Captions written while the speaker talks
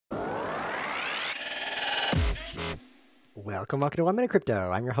Welcome to 1 Minute Crypto.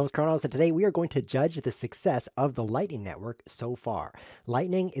 I'm your host, Carlos, and today we are going to judge the success of the Lightning Network so far.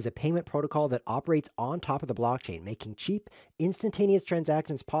 Lightning is a payment protocol that operates on top of the blockchain, making cheap, instantaneous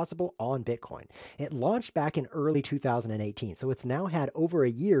transactions possible on Bitcoin. It launched back in early 2018, so it's now had over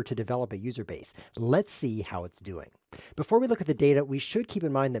a year to develop a user base. Let's see how it's doing. Before we look at the data, we should keep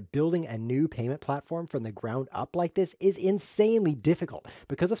in mind that building a new payment platform from the ground up like this is insanely difficult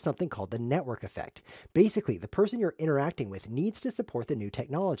because of something called the network effect. Basically, the person you're interacting with needs to support the new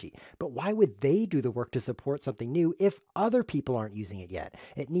technology, but why would they do the work to support something new if other people aren't using it yet?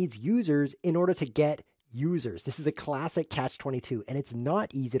 It needs users in order to get users. This is a classic catch-22, and it's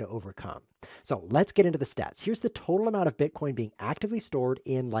not easy to overcome. So let's get into the stats. Here's the total amount of Bitcoin being actively stored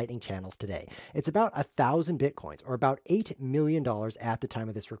in Lightning channels today. It's about 1,000 Bitcoins, or about $8 million at the time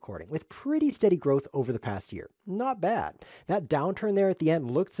of this recording, with pretty steady growth over the past year. Not bad. That downturn there at the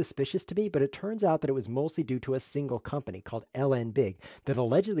end looked suspicious to me, but it turns out that it was mostly due to a single company called LN Big that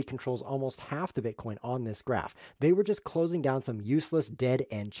allegedly controls almost half the Bitcoin on this graph. They were just closing down some useless dead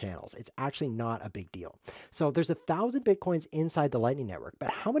end channels. It's actually not a big deal. So there's 1,000 Bitcoins inside the Lightning Network, but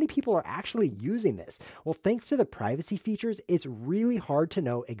how many people are actually using this? Well, thanks to the privacy features, it's really hard to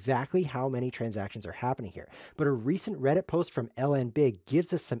know exactly how many transactions are happening here. But a recent Reddit post from LN Big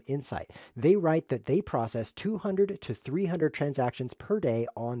gives us some insight. They write that they process 200 to 300 transactions per day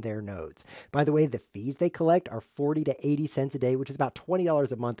on their nodes. By the way, the fees they collect are 40 to 80 cents a day, which is about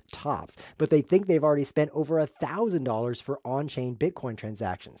 $20 a month tops. But they think they've already spent over $1,000 for on-chain Bitcoin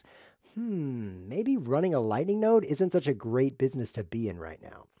transactions. Maybe running a Lightning node isn't such a great business to be in right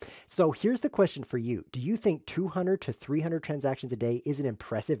now. So here's the question for you. Do you think 200 to 300 transactions a day is an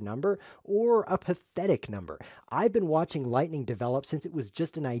impressive number or a pathetic number? I've been watching Lightning develop since it was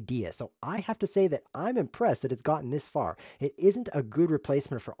just an idea, so I have to say that I'm impressed that it's gotten this far. It isn't a good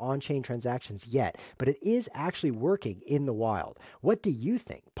replacement for on-chain transactions yet, but it is actually working in the wild. What do you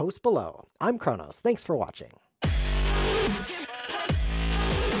think? Post below. I'm Kronos. Thanks for watching.